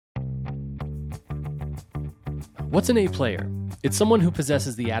What's an A player? It's someone who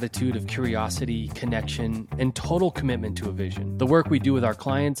possesses the attitude of curiosity, connection, and total commitment to a vision. The work we do with our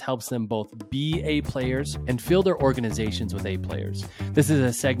clients helps them both be A players and fill their organizations with A players. This is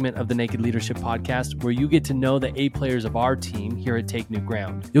a segment of the Naked Leadership Podcast where you get to know the A players of our team here at Take New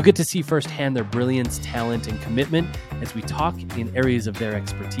Ground. You'll get to see firsthand their brilliance, talent, and commitment as we talk in areas of their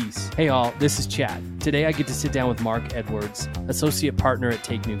expertise. Hey all, this is Chad. Today I get to sit down with Mark Edwards, Associate Partner at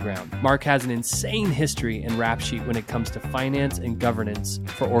Take New Ground. Mark has an insane history and rap sheet when it comes to finance and governance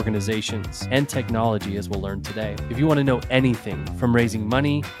for organizations and technology, as we'll learn today. If you want to know anything from raising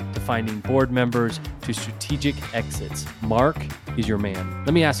money to finding board members to strategic exits, Mark is your man.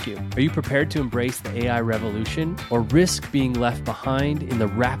 Let me ask you, are you prepared to embrace the AI revolution or risk being left behind in the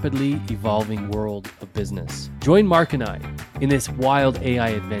rapidly evolving world of business? Join Mark and I in this wild AI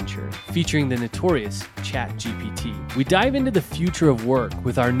adventure featuring the notorious ChatGPT. We dive into the future of work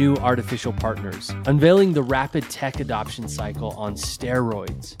with our new artificial partners, unveiling the rapid tech adoption cycle on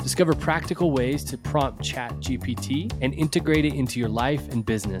steroids. Discover practical ways to prompt ChatGPT and integrate it into your life and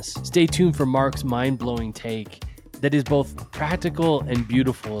business. Stay tuned for Mark's mind-blowing take that is both practical and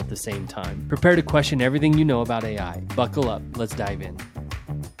beautiful at the same time. Prepare to question everything you know about AI. Buckle up. Let's dive in.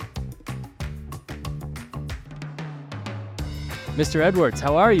 Mr. Edwards,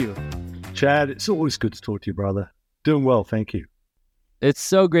 how are you? Chad, it's always good to talk to you, brother. Doing well, thank you. It's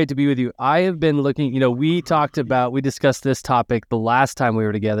so great to be with you. I have been looking, we discussed this topic the last time we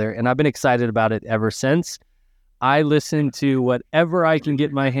were together, and I've been excited about it ever since. I listen to whatever I can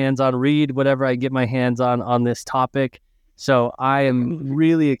get my hands on, read whatever I get my hands on this topic. So I am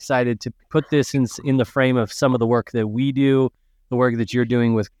really excited to put this in the frame of some of the work that we do, the work that you're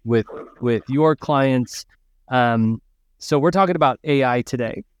doing with your clients. So we're talking about AI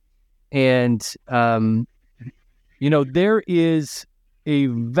today. And, there is a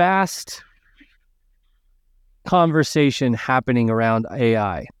vast conversation happening around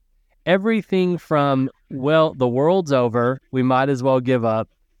AI. Everything from, the world's over, we might as well give up,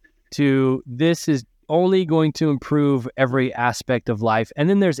 to this is only going to improve every aspect of life. And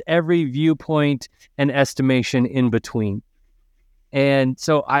then there's every viewpoint and estimation in between. And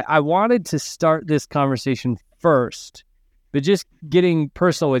so I wanted to start this conversation first, but just getting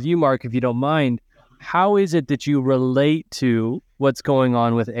personal with you, Mark, if you don't mind, how is it that you relate to what's going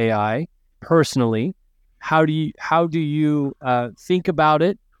on with AI personally? How do you think about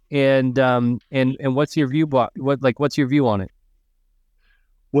it, and what's your view? What's your view on it?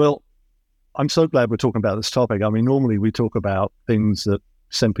 Well, I'm so glad we're talking about this topic. I mean, normally we talk about things that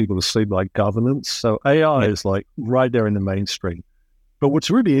send people to sleep, like governance. So AI is like right there in the mainstream. But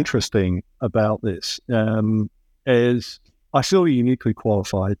what's really interesting about this is I feel uniquely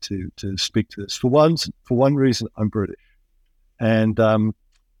qualified to speak to this. For one reason, I'm British, and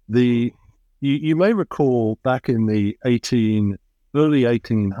you may recall back in the early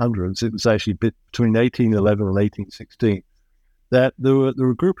 1800s, it was actually between 1811 and 1816, that there were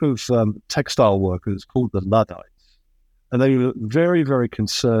a group of textile workers called the Luddites, and they were very, very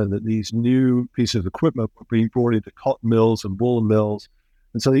concerned that these new pieces of equipment were being brought into cotton mills and woolen mills,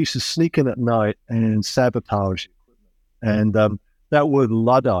 and so they used to sneak in at night and sabotage it. And that word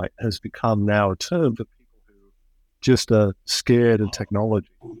Luddite has become now a term for people who just are scared of technology.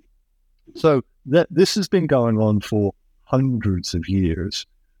 So this has been going on for hundreds of years.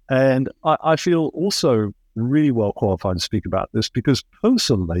 And I feel also really well qualified to speak about this because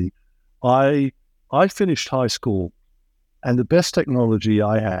personally, I finished high school, and the best technology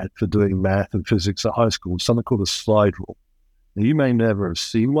I had for doing math and physics at high school was something called a slide rule. Now, you may never have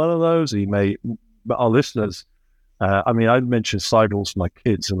seen one of those, but our listeners, I'd mention slide rules to my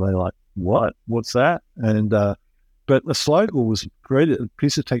kids, and they're like, "What? What's that?" And but the slide rule was a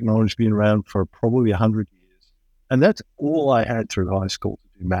piece of technology being around for probably 100 years, and that's all I had through high school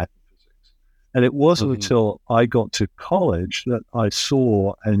to do math and physics. And it wasn't until I got to college that I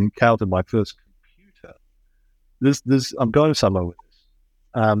saw and encountered my first computer. I'm going somewhere with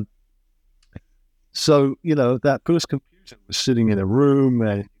this. So that first computer was sitting in a room,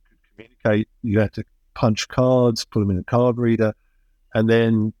 and you could communicate. You had to punch cards, put them in a card reader, and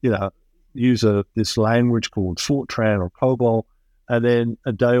then, use this language called Fortran or COBOL. And then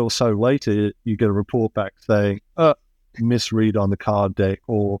a day or so later, you get a report back saying, misread on the card deck,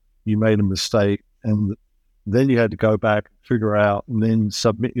 or you made a mistake. And then you had to go back and figure out and then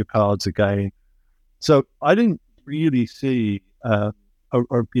submit your cards again. So I didn't really see a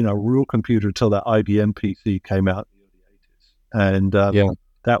real computer until that IBM PC came out in the early 80s. And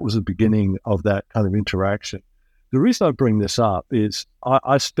that was the beginning of that kind of interaction. The reason I bring this up is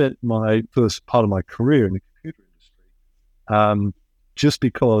I spent my first part of my career in the computer industry just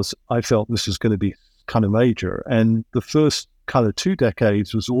because I felt this was going to be kind of major. And the first kind of 2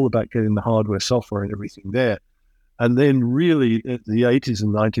 decades was all about getting the hardware, software, and everything there. And then really the 80s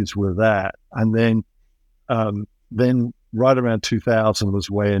and 90s were that. And then right around 2000 was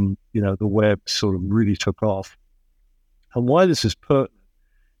when, the web sort of really took off. And why this is pertinent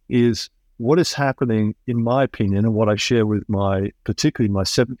is what is happening, in my opinion, and what I share with particularly my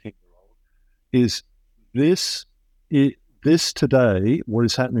 17-year-old, is this today, what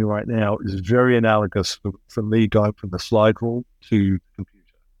is happening right now, is very analogous for me going from the slide rule to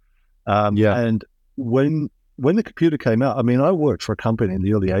computer. And when the computer came out, I mean, I worked for a company in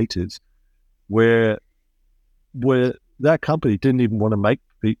the early 80s where that company didn't even want to make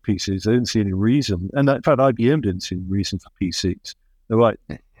PCs. They didn't see any reason. And in fact, IBM didn't see any reason for PCs. They're like,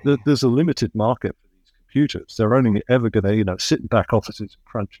 there's a limited market for these computers. They're only ever going to, sit in back offices and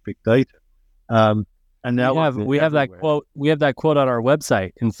crunch big data. And now we have that quote. We have that quote on our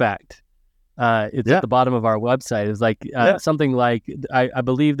website. In fact, it's at the bottom of our website. It's like something like, I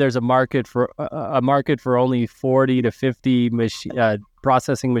believe there's a market for only 40 to 50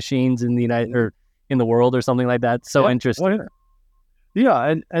 processing machines in the in the world, or something like that. So interesting.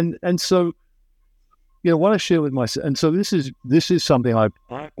 And so, what I share with myself, and so this is something I've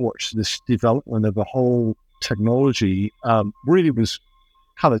watched, this development of the whole technology. Really was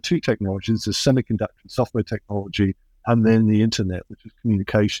kind of two technologies: the semiconductor software technology, and then the internet, which is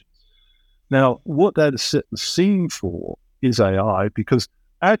communications. Now, what that is set the scene for is AI, because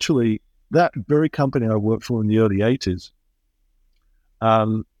actually that very company I worked for in the early 80s,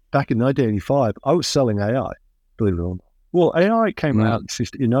 back in 1985, I was selling AI, believe it or not. Well, AI came out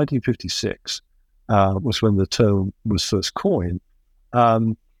in 1956, was when the term was first coined.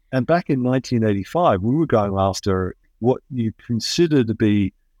 And back in 1985, we were going after what you consider to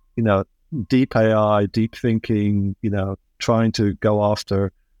be, deep AI, deep thinking, trying to go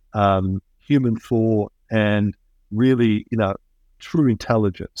after human thought and really, true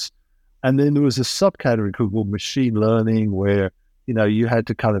intelligence. And then there was a subcategory called machine learning, where, you had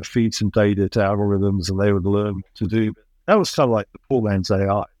to kind of feed some data to algorithms and they would learn what to do. That was kind of like the poor man's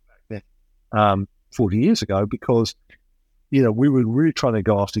AI back then, 40 years ago, because, we were really trying to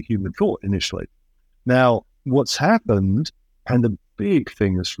go after human thought initially. Now, what's happened, and the big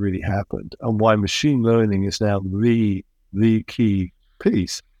thing that's really happened, and why machine learning is now the key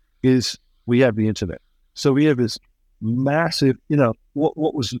piece, is we have the internet. So we have this massive, what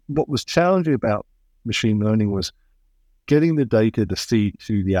was challenging about machine learning was getting the data to feed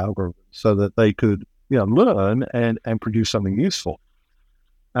to the algorithm so that they could, learn and produce something useful.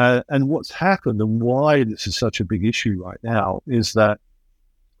 And what's happened, and why this is such a big issue right now, is that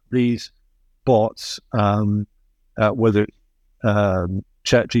these bots, whether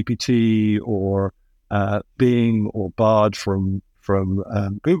ChatGPT or Bing or Bard from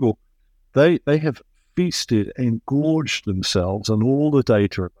Google, they have feasted and gorged themselves on all the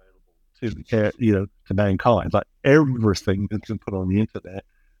data available to mankind. Like everything that's been put on the internet,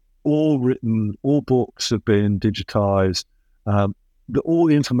 all written, all books have been digitized. All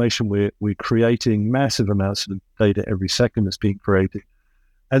the information we're creating, massive amounts of data every second that's being created,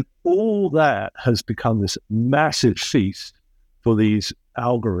 and all that has become this massive feast for these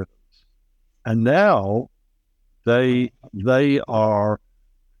algorithms. And now they are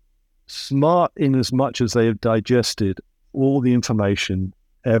smart in as much as they have digested all the information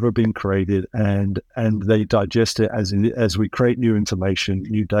ever been created, and they digest it as we create new information,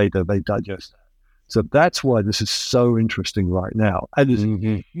 new data, they digest that. So that's why this is so interesting right now. And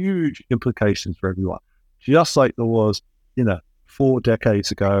there's huge implications for everyone. Just like there was, 4 decades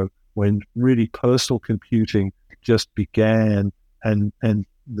ago, when really personal computing just began, and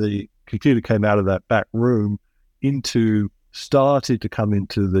the computer came out of that back room started to come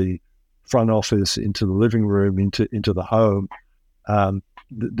into the front office, into the living room, into the home.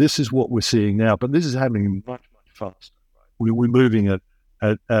 This is what we're seeing now, but this is happening much, much faster. Right? We're moving at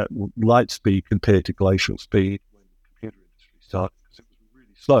light speed compared to glacial speed when the computer industry started, because it was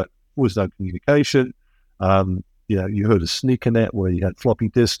really slow. There was no communication. You heard of SneakerNet, where you had floppy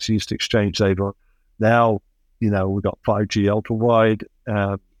disks you used to exchange data on. Now, we've got 5G ultra wide.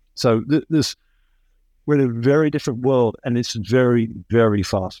 So we're in a very different world, and it's very, very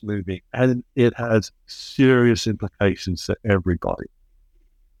fast moving, and it has serious implications for everybody.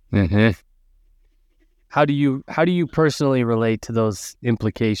 Mm-hmm. How do you personally relate to those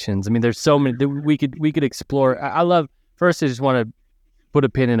implications? I mean, there's so many that we could explore. First, I just want to put a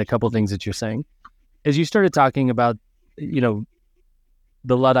pin in a couple of things that you're saying. As you started talking about, the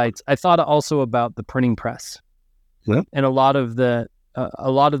Luddites, I thought also about the printing press, and a lot of the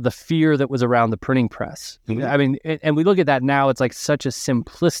fear that was around the printing press. Mm-hmm. I mean, and we look at that now; it's like such a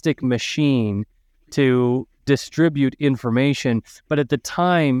simplistic machine to distribute information. But at the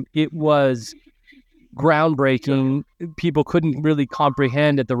time, it was groundbreaking. People couldn't really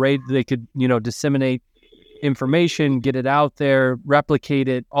comprehend at the rate they could, disseminate information, get it out there, replicate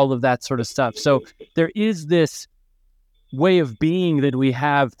it, all of that sort of stuff. So there is this way of being that we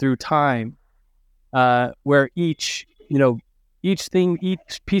have through time, where each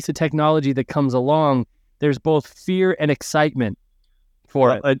piece of technology that comes along, there's both fear and excitement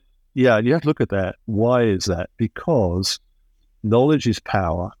for it. You have to look at that. Why is that? Because knowledge is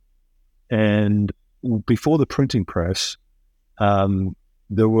power. And before the printing press,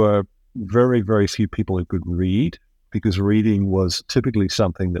 there were very, very few people who could read, because reading was typically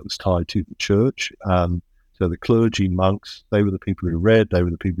something that was tied to the church. So the clergy, monks, they were the people who read, they were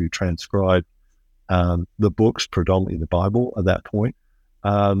the people who transcribed the books, predominantly the Bible at that point.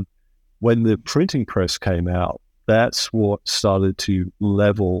 When the printing press came out, that's what started to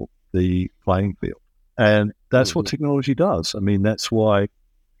level the playing field. And that's what technology does. I mean, that's why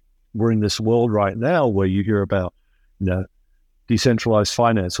we're in this world right now where you hear about, decentralized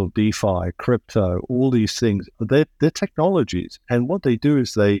finance or DeFi, crypto, all these things. They're technologies. And what they do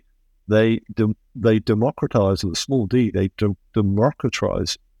is they democratize, with a small d, they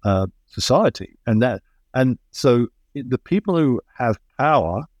democratize society. And so the people who have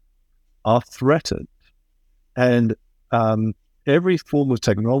power are threatened. And every form of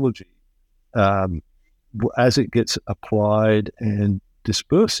technology, as it gets applied and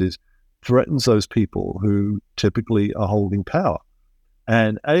disperses, threatens those people who typically are holding power.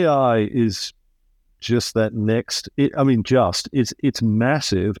 And AI is just that next, it's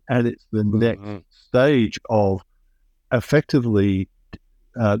massive, and it's the next stage of effectively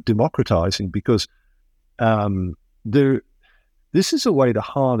democratizing, because this is a way to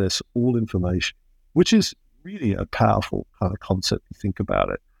harness all information, which is really a powerful kind of concept to think about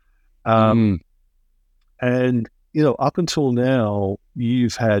it. And, up until now,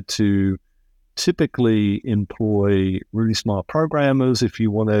 you've had to typically employ really smart programmers if you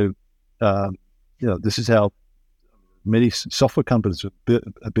want to, this is how many software companies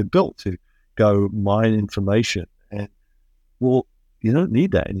have been built, to go mine information. And, well, you don't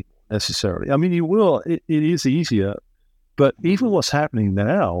need that anymore necessarily. I mean, you will, it is easier, but even what's happening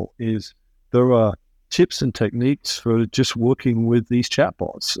now is there are tips and techniques for just working with these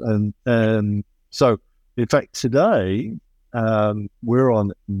chatbots. And so, in fact, today, we're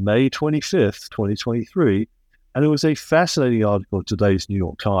on May 25th, 2023, and it was a fascinating article in today's New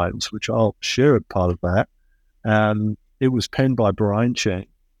York Times, which I'll share a part of that. It was penned by Brian Chang.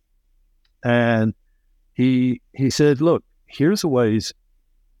 And he said, look, here's the ways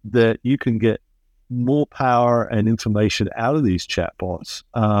that you can get more power and information out of these chatbots.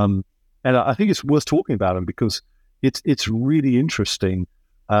 And I think it's worth talking about them because it's really interesting.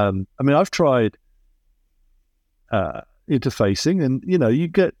 I've tried interfacing, and you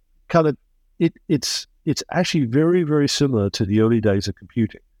get kind of it's actually very, very similar to the early days of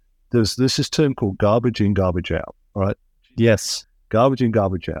computing. There's this term called garbage in, garbage out. All right. Yes. Garbage in,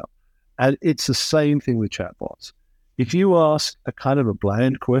 garbage out. And it's the same thing with chatbots. If you ask a kind of a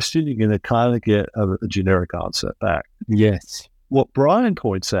bland question, you're going to kind of get a generic answer back. Yes. What Brian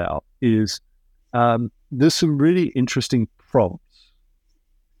points out is there's some really interesting prompts.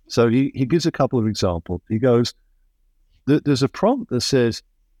 So he gives a couple of examples. He goes, there's a prompt that says,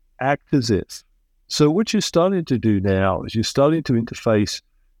 act as if. So what you're starting to do now is you're starting to interface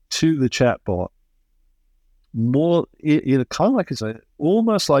to the chatbot more in a kind of like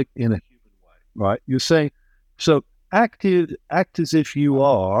almost like in a human way, right? You're saying, so act as if you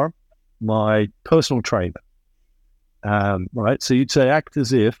are my personal trainer, right? So you'd say act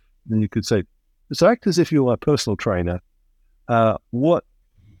as if, then you could say, so act as if you're my personal trainer. What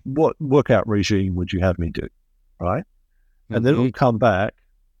workout regime would you have me do, right? And then it'll come back.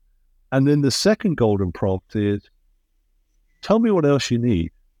 And then the second golden prompt is, tell me what else you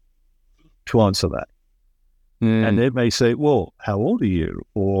need to answer that. And it may say, well, how old are you?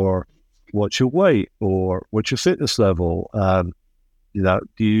 Or what's your weight? Or what's your fitness level? Have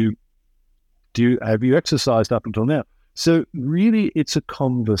you exercised up until now? So really, it's a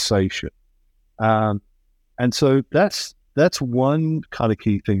conversation. And so that's one kind of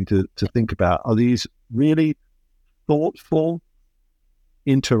key thing to think about, are these really thoughtful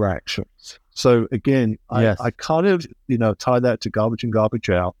interactions. So again, I kind of, tie that to garbage in, garbage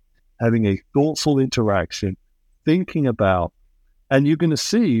out, having a thoughtful interaction, thinking about, and what you're going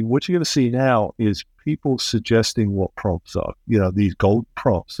to see now is people suggesting what prompts are, these gold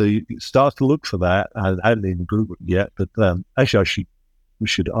prompts. So you start to look for that. I hadn't even Googled it yet, but actually we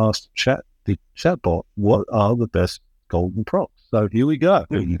should ask the chatbot, what are the best golden prompts? So here we go.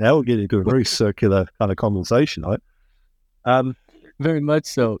 Now we're getting into a very circular kind of conversation, right? Very much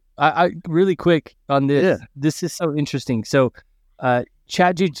so. I really quick on this. Yeah. This is so interesting. So,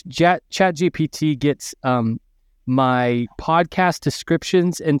 ChatGPT gets my podcast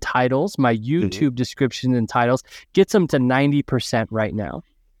descriptions and titles, my YouTube descriptions and titles, gets them to 90% right now.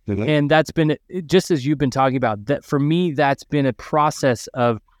 And that's been, just as you've been talking about, that for me, that's been a process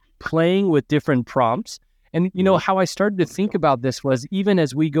of playing with different prompts. And, you know, how I started to think about this was, even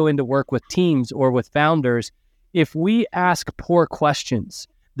as we go into work with teams or with founders, if we ask poor questions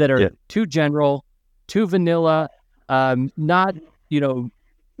that are too general, too vanilla, not,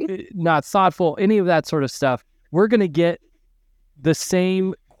 not thoughtful, any of that sort of stuff, we're going to get the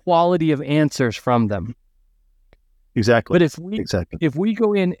same quality of answers from them. Exactly. But if we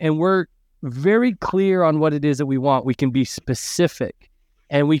go in and we're very clear on what it is that we want, we can be specific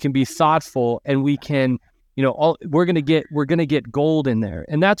and we can be thoughtful, and we can, we're going to get gold in there.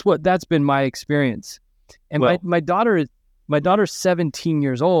 And that's been my experience. And my daughter's 17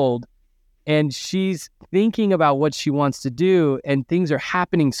 years old, and she's thinking about what she wants to do, and things are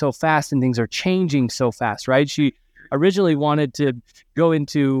happening so fast and things are changing so fast, right? She originally wanted to go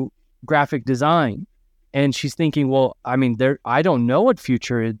into graphic design, and she's thinking, well, I mean, I don't know what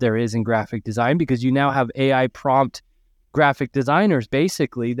future there is in graphic design, because you now have AI prompt graphic designers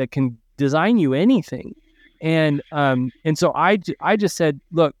basically that can design you anything. And so I just said,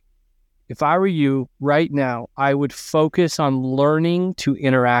 look, if I were you right now, I would focus on learning to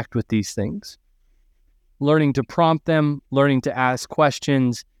interact with these things, learning to prompt them, learning to ask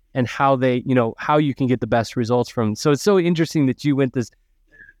questions, and how how you can get the best results from them. So it's so interesting that you went this.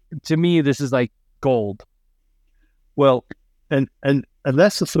 To me, this is like gold. Well, and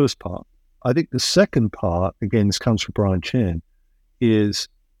that's the first part. I think the second part, again, this comes from Brian Chen, is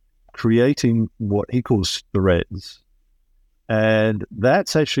creating what he calls threads. And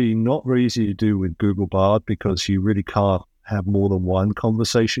that's actually not very easy to do with Google Bard, because you really can't have more than one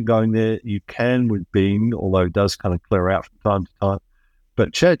conversation going there. You can with Bing, although it does kind of clear out from time to time.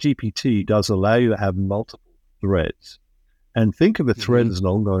 But ChatGPT does allow you to have multiple threads. And think of a thread as an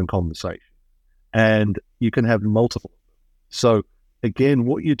ongoing conversation. And you can have multiple. So again,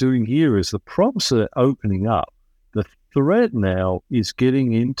 what you're doing here is the prompts are opening up. The thread now is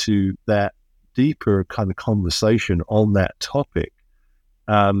getting into that deeper kind of conversation on that topic.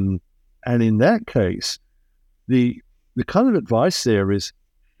 And in that case, the kind of advice there is,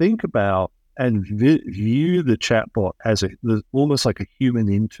 think about and view the chatbot as almost like a human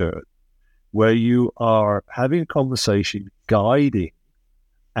intern, where you are having a conversation, guiding,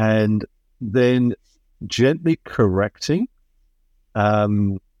 and then gently correcting,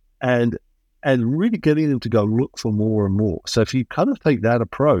 and really getting them to go look for more and more. So if you kind of take that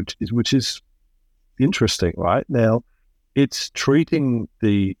approach, which is interesting, right? Now, it's treating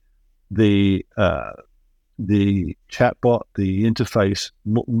the chatbot, the interface,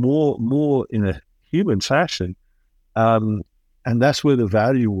 more in a human fashion, and that's where the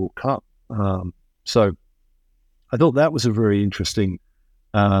value will come. So I thought that was a very interesting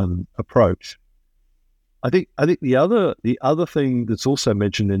approach. I think the other thing that's also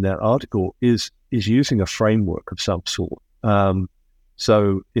mentioned in that article is using a framework of some sort.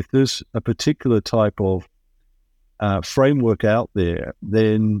 So if there's a particular type of framework out there,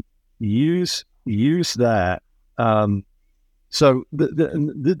 then use that. So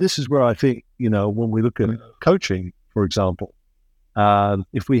this is where I think, when we look at coaching, for example,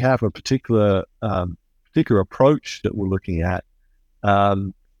 if we have a particular approach that we're looking at,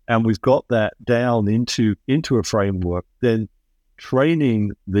 and we've got that down into a framework, then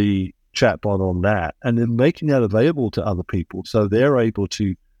training the chatbot on that, and then making that available to other people so they're able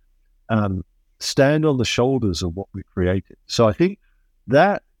to stand on the shoulders of what we created. So I think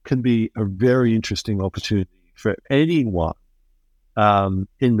that can be a very interesting opportunity for anyone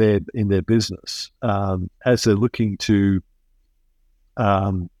in their business as they're looking to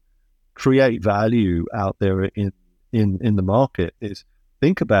create value out there in the market. Is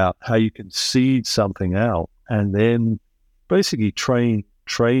think about how you can seed something out and then basically train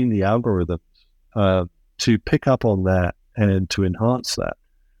the algorithms to pick up on that and to enhance that.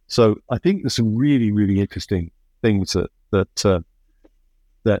 So I think there's some really, really interesting things that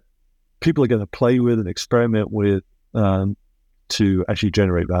people are going to play with and experiment with to actually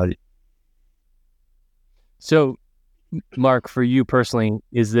generate value. So, Mark, for you personally,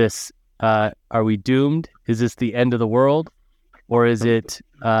 is this, are we doomed? Is this the end of the world? Or is it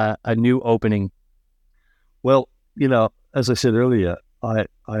a new opening? Well, as I said earlier, I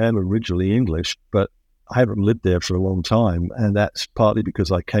am originally English, but I haven't lived there for a long time. And that's partly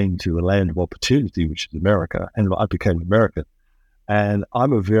because I came to the land of opportunity, which is America, and I became American. And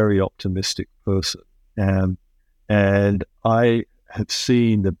I'm a very optimistic person. And I have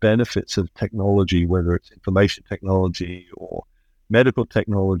seen the benefits of technology, whether it's information technology or medical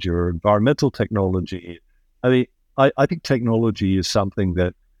technology or environmental technology. I mean, I think technology is something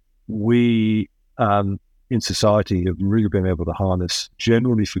that we in society have really been able to harness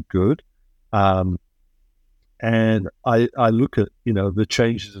generally for good. Um, and I look at, the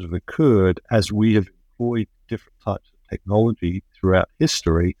changes that have occurred as we have employed different types of technology throughout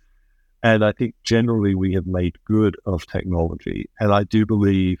history. And I think generally we have made good of technology. And I do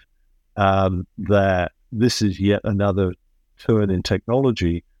believe that this is yet another turn in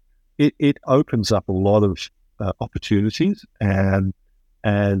technology. It opens up a lot of opportunities, and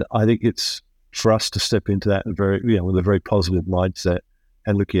I think it's for us to step into that with a very positive mindset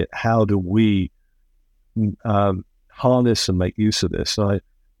and look at how do we harness and make use of this. And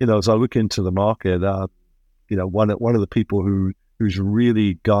as I look into the market, one of the people who's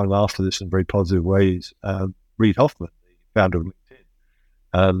really going after this in very positive ways, Reid Hoffman, the founder of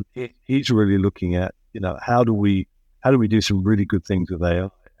LinkedIn. He's really looking at, how do we do some really good things with AI?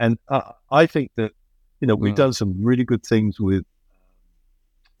 And I think that, we've done some really good things with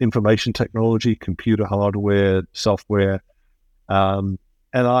information technology, computer hardware, software, and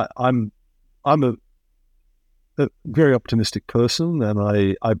I'm a very optimistic person,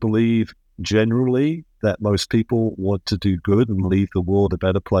 and I believe generally that most people want to do good and leave the world a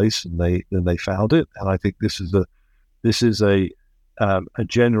better place than they found it. And I think this is a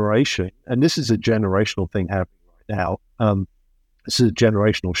generation, and this is a generational thing happening right now. This is a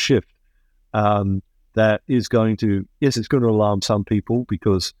generational shift that is going to, yes, it's going to alarm some people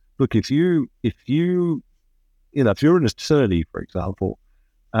because look, if you're an attorney, for example,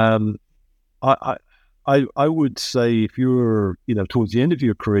 I would say if you're, towards the end of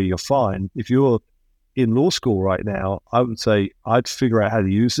your career, you're fine. If you're in law school right now, I would say I'd figure out how to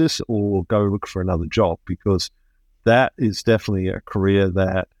use this or go look for another job, because that is definitely a career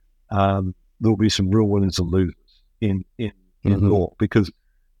that there'll be some real winners and losers in law, because,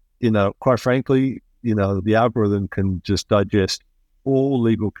 quite frankly, the algorithm can just digest all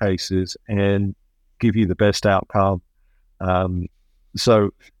legal cases and give you the best outcome. So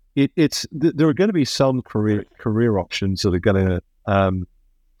there are going to be some career options that are going to are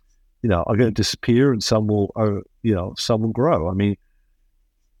going to disappear, and some will grow. I mean,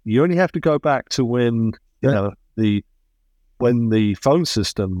 you only have to go back to when when the phone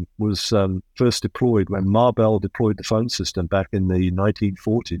system was first deployed, when Marvell deployed the phone system back in the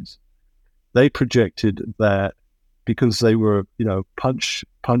 1940s. They projected that because they were punch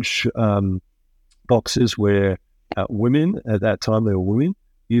boxes where women at that time, they were women,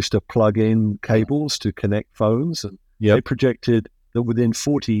 used to plug in cables to connect phones. And they projected that within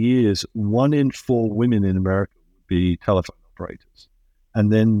 40 years, 1 in 4 women in America would be telephone operators.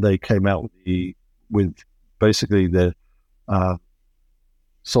 And then they came out with basically the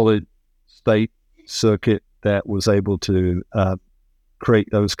solid state circuit that was able to create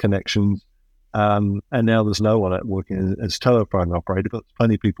those connections. And now there's no one working as telephone operator, but there's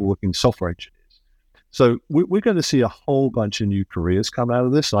plenty of people working software engineers. So we're going to see a whole bunch of new careers come out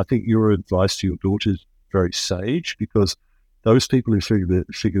of this. I think your advice to your daughter is very sage, because those people who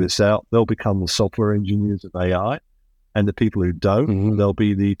figure this out, they'll become the software engineers of AI, and the people who don't, they'll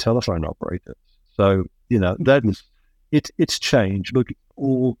be the telephone operators. So it's change. Look, it's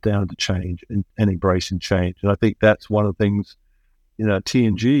all down to change and embracing change. And I think that's one of the things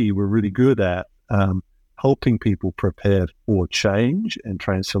T&G we're really good at. Helping people prepare for change and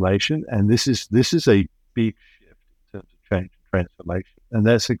transformation. And this is a big shift in terms of change and transformation. And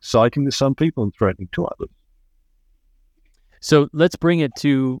that's exciting to some people and threatening to others. So let's bring it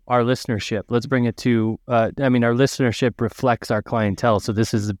to our listenership. Let's bring it to, our listenership reflects our clientele. So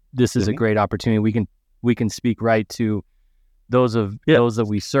this is a great opportunity. We can speak right to those that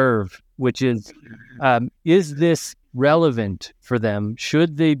we serve, which is this relevant for them?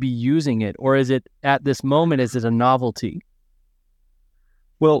 Should they be using it, or is it at this moment, is it a novelty?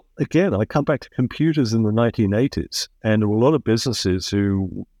 Well, again, I come back to computers in the 1980s, and there were a lot of businesses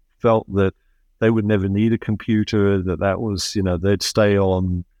who felt that they would never need a computer, that was, they'd stay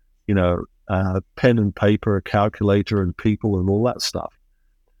on, pen and paper, a calculator and people and all that stuff.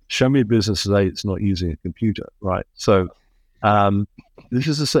 Show me a business today that's not using a computer, right? So it's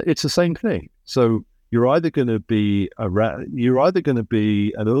the same thing. So you're either going to be an early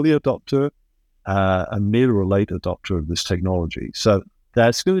adopter, a mid or a late adopter of this technology. So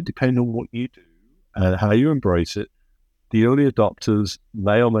that's going to depend on what you do and how you embrace it. The early adopters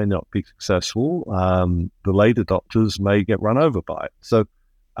may or may not be successful. The late adopters may get run over by it. So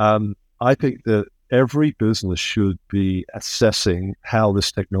I think that every business should be assessing how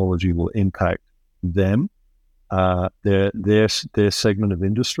this technology will impact them, their segment of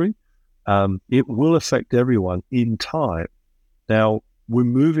industry. It will affect everyone in time. Now, we're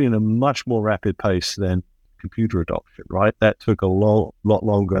moving at a much more rapid pace than computer adoption, right? That took a lot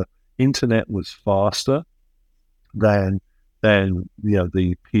longer. Internet was faster than the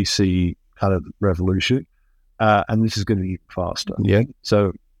PC kind of revolution, and this is going to be faster. Yeah.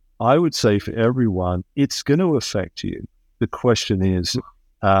 So I would say for everyone, it's going to affect you. The question is,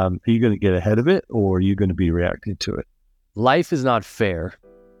 are you going to get ahead of it, or are you going to be reacting to it? Life is not fair.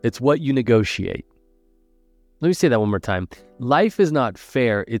 It's what you negotiate. Let me say that one more time. Life is not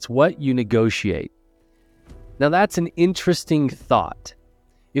fair. It's what you negotiate. Now, that's an interesting thought.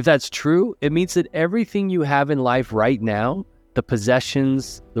 If that's true, it means that everything you have in life right now, the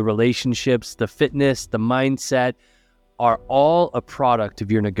possessions, the relationships, the fitness, the mindset, are all a product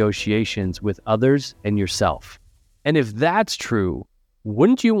of your negotiations with others and yourself. And if that's true,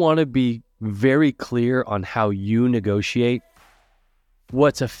 wouldn't you want to be very clear on how you negotiate?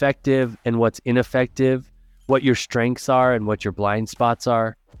 What's effective and what's ineffective, what your strengths are and what your blind spots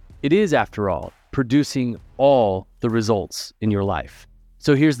are? It is, after all, producing all the results in your life.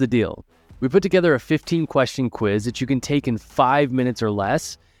 So here's the deal. We put together a 15-question quiz that you can take in 5 minutes or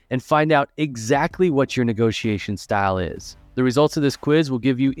less and find out exactly what your negotiation style is. The results of this quiz will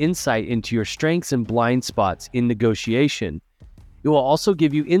give you insight into your strengths and blind spots in negotiation. It will also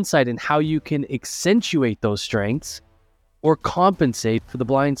give you insight in how you can accentuate those strengths or compensate for the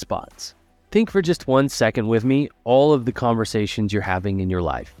blind spots. Think for just 1 second with me all of the conversations you're having in your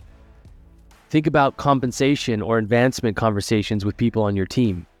life. Think about compensation or advancement conversations with people on your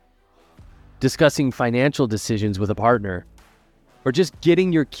team, discussing financial decisions with a partner, or just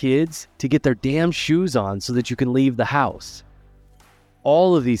getting your kids to get their damn shoes on so that you can leave the house.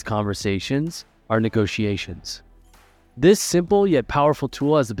 All of these conversations are negotiations. This simple yet powerful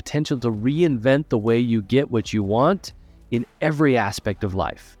tool has the potential to reinvent the way you get what you want in every aspect of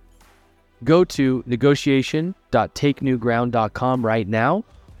life. Go to negotiation.takenewground.com right now,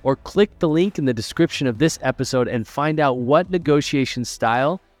 or click the link in the description of this episode and find out what negotiation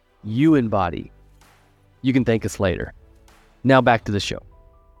style you embody. You can thank us later. Now back to the show.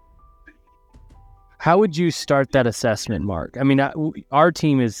 How would you start that assessment, Mark? I mean, our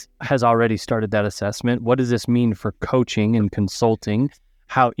team has already started that assessment. What does this mean for coaching and consulting?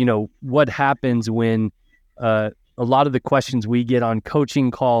 How, what happens when a lot of the questions we get on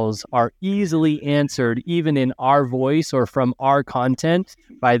coaching calls are easily answered, even in our voice or from our content,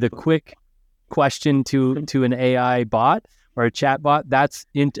 by the quick question to an AI bot or a chat bot? That's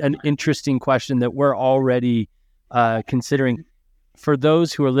an interesting question that we're already considering. For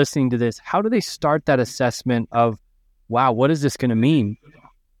those who are listening to this, how do they start that assessment of, wow, what is this going to mean?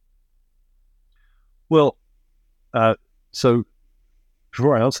 Well, so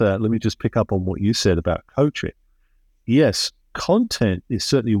before I answer that, let me just pick up on what you said about coaching. Yes, content is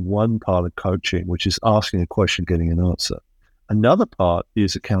certainly one part of coaching, which is asking a question, getting an answer. Another part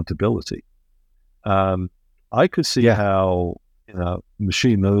is accountability. I could see how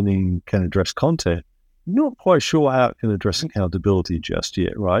machine learning can address content. Not quite sure how it can address accountability just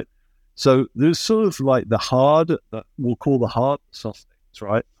yet, right? So there's sort of like the hard, we'll call the hard soft things,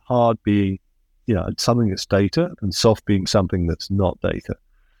 right? Hard being, something that's data, and soft being something that's not data.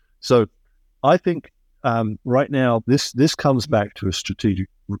 So I think right now, this comes back to a strategic,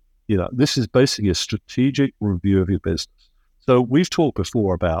 this is basically a strategic review of your business. So we've talked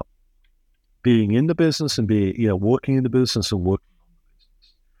before about being in the business and working in the business and working on the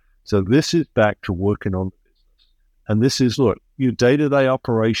business. So this is back to working on the business. And this is, look, your day-to-day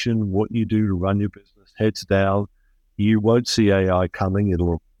operation, what you do to run your business, heads down. You won't see AI coming.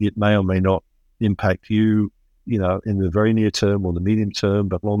 It may or may not impact you, in the very near term or the medium term,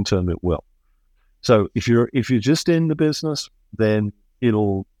 but long term it will. So if you're just in the business, then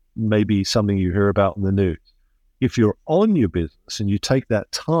it'll maybe something you hear about in the news. If you're on your business and you take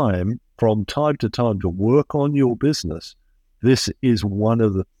that time from time to time to work on your business, this is one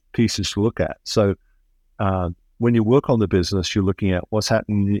of the pieces to look at. So when you work on the business, you're looking at what's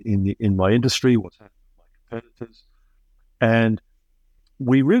happening in my industry, what's happening with my competitors. And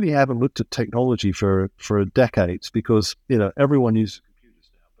we really haven't looked at technology for decades because, everyone uses computers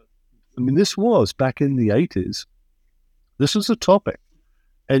now. But I mean, this was back in the 80s. This was a topic.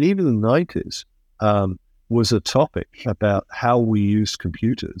 And even in the 90s was a topic about how we use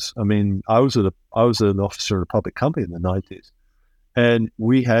computers. I mean, I was an officer in a public company in the 90s. And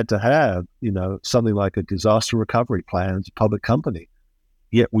we had to have, something like a disaster recovery plan as a public company.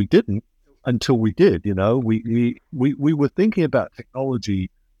 Yet we didn't until we did. We were thinking about technology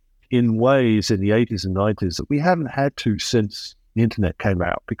in ways in the 80s and 90s that we haven't had to since the internet came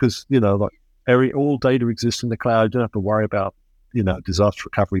out, because, like all data exists in the cloud. You don't have to worry about, disaster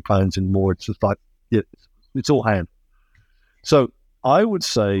recovery plans anymore. It's just like, it's all handled. So I would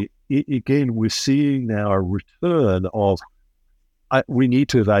say, again, we're seeing now a return of, we need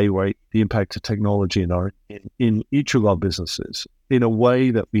to evaluate the impact of technology in each of our businesses in a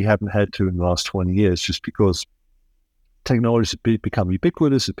way that we haven't had to in the last 20 years, just because technology has become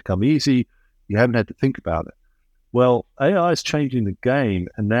ubiquitous, it's become easy, you haven't had to think about it. Well, AI is changing the game,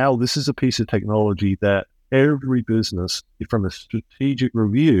 and now this is a piece of technology that every business, from a strategic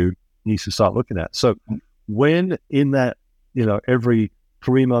review, needs to start looking at. So when in that, every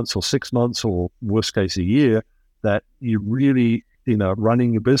 3 months or 6 months, or worst case a year, that you really,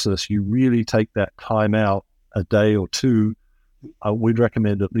 running your business, you really take that time out, a day or two. We'd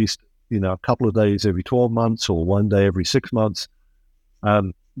recommend at least, a couple of days every 12 months or one day every 6 months,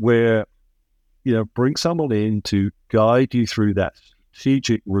 where, bring someone in to guide you through that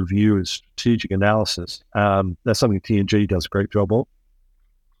strategic review and strategic analysis. That's something TNG does a great job of.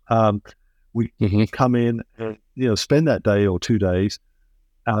 We come in and, spend that day or 2 days.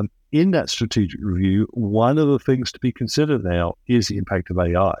 In that strategic review, one of the things to be considered now is the impact of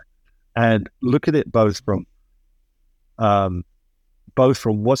AI, and look at it both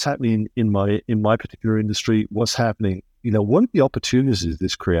from what's happening in my particular industry, what's happening, what are the opportunities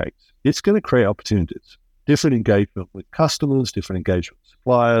this creates? It's going to create opportunities, different engagement with customers, different engagement with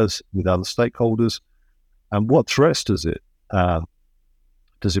suppliers, with other stakeholders, and what threats does it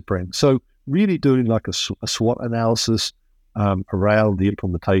bring? So really doing like a SWOT analysis around the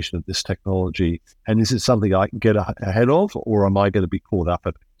implementation of this technology, and is it something I can get ahead of, or am I going to be caught up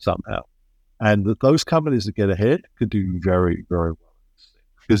in it somehow? And those companies that get ahead could do very, very well,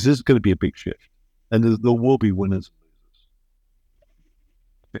 because this is going to be a big shift, and there will be winners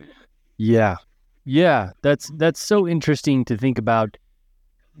and losers. Yeah, that's so interesting to think about.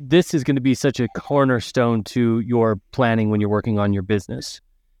 This is going to be such a cornerstone to your planning when you're working on your business.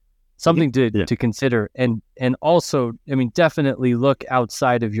 Something to consider, and also, definitely look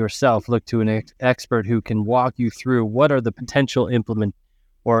outside of yourself. Look to an expert who can walk you through what are the potential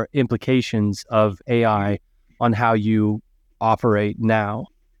implications of AI on how you operate now.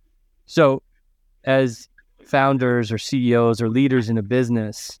 So, as founders or CEOs or leaders in a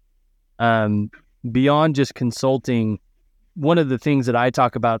business, beyond just consulting, one of the things that I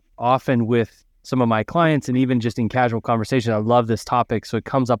talk about often with some of my clients, and even just in casual conversation, I love this topic, so it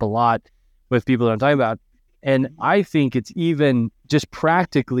comes up a lot with people that I'm talking about. And I think it's even just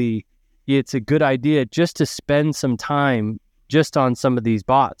practically, it's a good idea just to spend some time just on some of these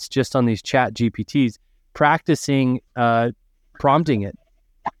bots, just on these chat GPTs, practicing prompting it,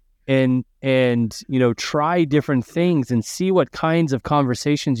 and try different things and see what kinds of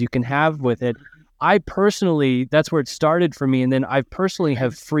conversations you can have with it. I personally, that's where it started for me. And then I personally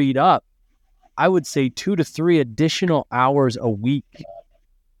have freed up, I would say 2 to 3 additional hours a week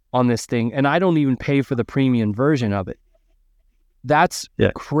on this thing. And I don't even pay for the premium version of it. That's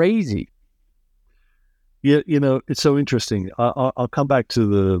crazy. Yeah, it's so interesting. I'll come back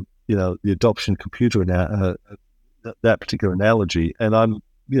to the adoption computer that particular analogy. And I'm,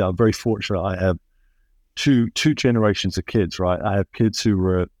 very fortunate. I have two generations of kids, right? I have kids who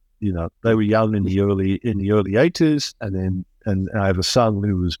were, they were young in the early 80s, and I have a son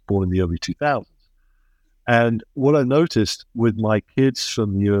who was born in the early 2000s. And what I noticed with my kids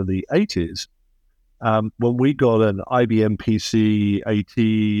from the early 80s, when we got an IBM PC AT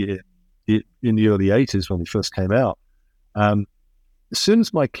in the early 80s when they first came out, as soon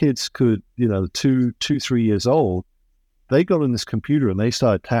as my kids could, 3 years old, they got on this computer and they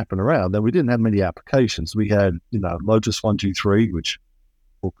started tapping around. Then we didn't have many applications. We had, Lotus 123, which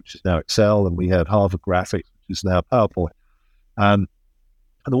is now Excel, and we had Harvard Graphics, which is now PowerPoint. And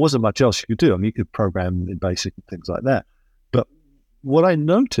there wasn't much else you could do. You could program in BASIC and things like that. But what I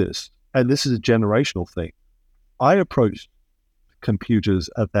noticed, and this is a generational thing, I approached computers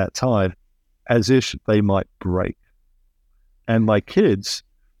at that time as if they might break. And my kids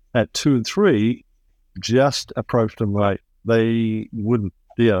at 2 and 3 just approached them like they wouldn't,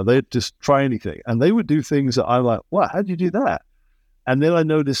 they'd just try anything. And they would do things that I'm like, wow, how'd you do that? And then I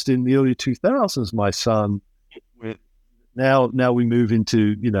noticed in the early 2000s, my son, now we move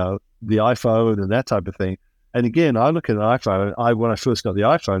into, the iPhone and that type of thing. And again, I look at an iPhone, when I first got the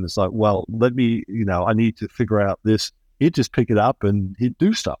iPhone, it's like, well, let me, I need to figure out this. He'd just pick it up and he'd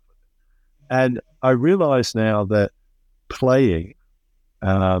do stuff. And I realize now that playing,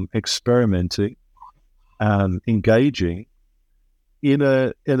 experimenting, engaging in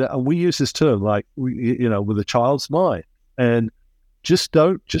a, we use this term like, with a child's mind. And just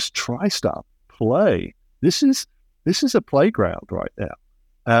try stuff, play. This is a playground right now.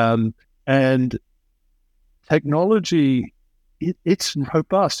 And technology, it's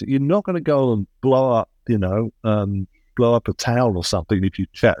robust. You're not going to go and blow up a town or something if you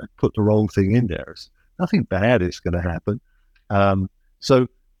put the wrong thing in there. Nothing bad is going to happen. So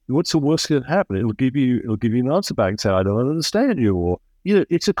what's the worst going to happen? It'll give you an answer back and say, I don't understand you, or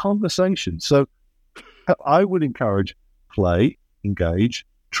it's a conversation. So I would encourage play, engage,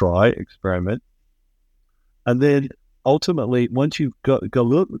 try, experiment, and then ultimately, once you've have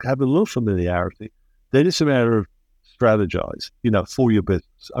a little familiarity, then it's a matter of strategize, for your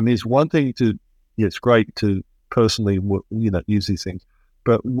business. I mean, it's one thing it's great to personally, use these things,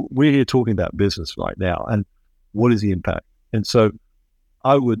 but we're here talking about business right now, and what is the impact? And so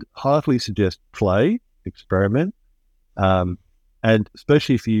I would heartily suggest play, experiment, and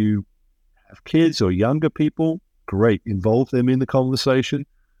especially if you have kids or younger people, great, involve them in the conversation,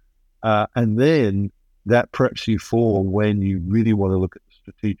 and then that preps you for when you really want to look at the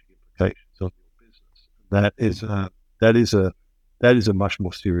strategic implications of your business. That is a much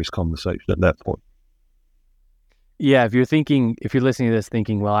more serious conversation at that point. Yeah, if you're listening to this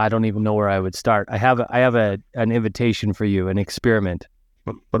thinking, well, I don't even know where I would start, I have an invitation for you, an experiment.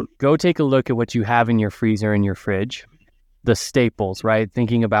 Go take a look at what you have in your freezer and your fridge, the staples, right?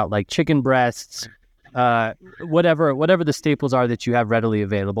 Thinking about like chicken breasts, whatever the staples are that you have readily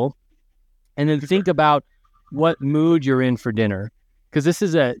available. And then think about what mood you're in for dinner, because this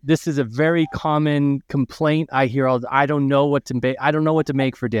is a very common complaint I hear I don't know what to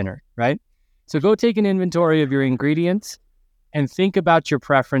make for dinner, right? So go take an inventory of your ingredients and think about your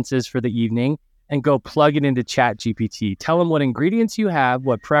preferences for the evening, and go plug it into ChatGPT. Tell them what ingredients you have,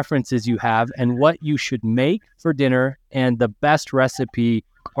 what preferences you have, and what you should make for dinner, and the best recipe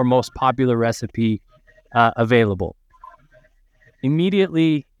or most popular recipe available.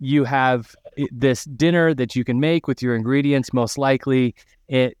 Immediately, you have this dinner that you can make with your ingredients, most likely,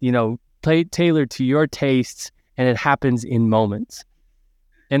 tailored to your tastes, and it happens in moments.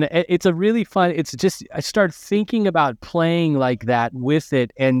 And it's a really fun, I start thinking about playing like that with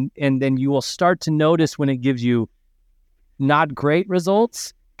it, and then you will start to notice when it gives you not great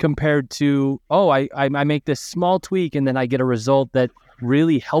results compared to, I make this small tweak and then I get a result that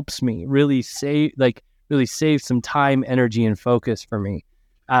really helps me, really save some time, energy, and focus for me.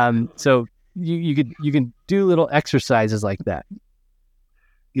 So you can do little exercises like that.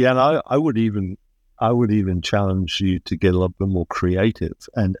 Yeah, and I would even challenge you to get a little bit more creative.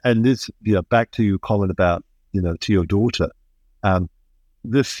 And this, back to your comment about, to your daughter,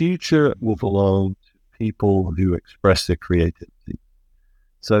 the future will belong to people who express their creativity.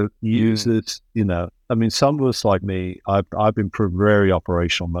 So use it, some of us like me, I've been very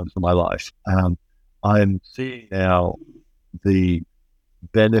operational most of my life. I'm seeing now the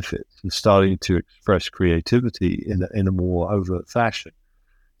benefits of starting to express creativity in a more overt fashion.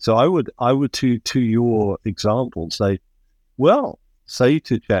 So I would to your example say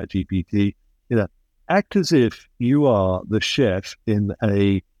to ChatGPT, act as if you are the chef in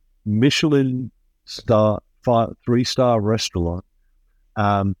a Michelin star 3-star restaurant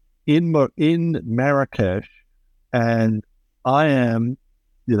in Marrakesh, and I am,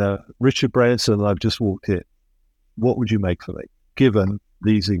 Richard Branson, and I've just walked in. What would you make for me, given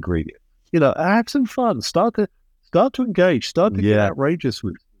these ingredients? Have some fun. Start to engage. Start to get outrageous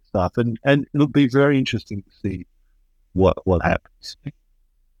with stuff, and it'll be very interesting to see what happens.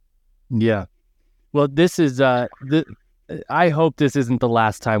 Yeah. Well, this is I hope this isn't the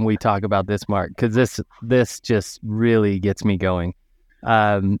last time we talk about this, Mark, because this just really gets me going.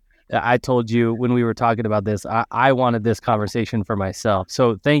 I told you when we were talking about this, I wanted this conversation for myself.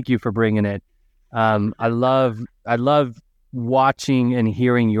 So thank you for bringing it. I love watching and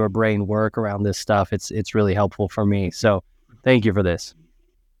hearing your brain work around this stuff. It's really helpful for me. So thank you for this.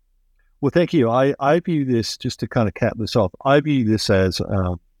 Well, thank you. I view this, just to kind of cap this off, I view this as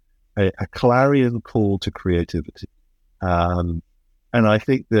a clarion call to creativity. And I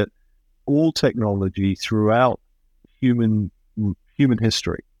think that all technology throughout human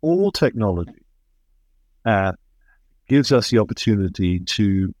history, all technology gives us the opportunity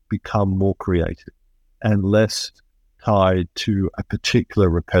to become more creative and less tied to a particular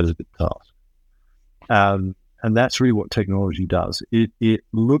repetitive task. And that's really what technology does. It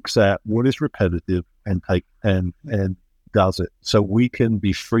looks at what is repetitive and does it. So we can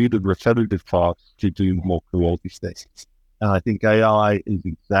be freed of repetitive tasks to do more creative things. And I think AI is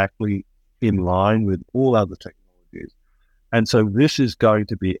exactly in line with all other technologies. And so this is going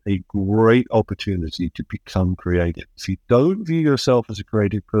to be a great opportunity to become creative. If you don't view yourself as a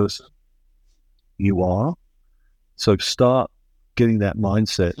creative person, you are. So start getting that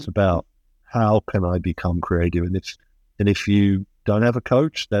mindset about how can I become creative. And if you don't have a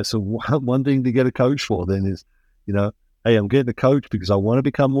coach, that's one thing to get a coach for. Then is, hey, I'm getting a coach because I want to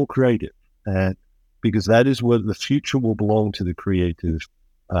become more creative, and because that is where the future will belong to the creatives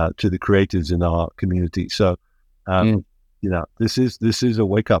in our community. So, this is a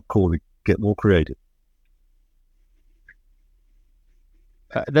wake up call to get more creative.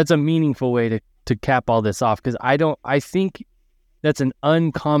 That's a meaningful way to cap all this off, because I think that's an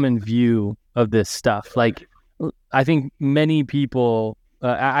uncommon view of this stuff. Like, I think many people,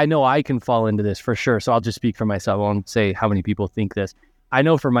 I know I can fall into this for sure. So I'll just speak for myself. I won't say how many people think this. I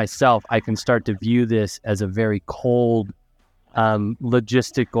know for myself, I can start to view this as a very cold,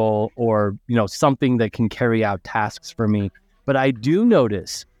 logistical, or, something that can carry out tasks for me. But I do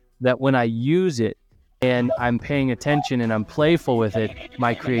notice that when I use it and I'm paying attention and I'm playful with it,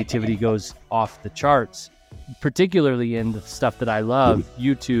 my creativity goes off the charts, particularly in the stuff that I love,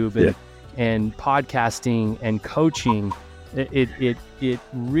 YouTube and podcasting and coaching. It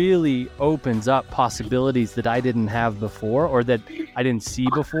really opens up possibilities that I didn't have before, or that I didn't see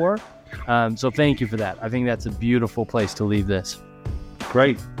before. So thank you for that. I think that's a beautiful place to leave this.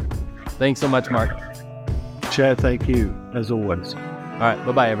 Great. Thanks so much, Mark. Chad, thank you, as always. All right.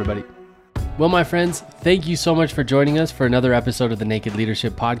 Bye-bye, everybody. Well, my friends, thank you so much for joining us for another episode of the Naked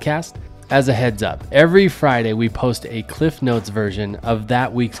Leadership Podcast. As a heads up, every Friday we post a Cliff Notes version of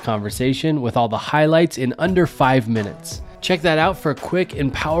that week's conversation with all the highlights in under 5 minutes. Check that out for a quick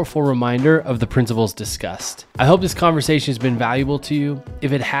and powerful reminder of the principles discussed. I hope this conversation has been valuable to you.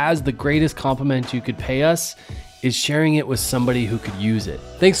 If it has, the greatest compliment you could pay us is sharing it with somebody who could use it.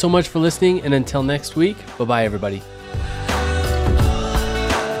 Thanks so much for listening, and until next week, bye-bye, everybody.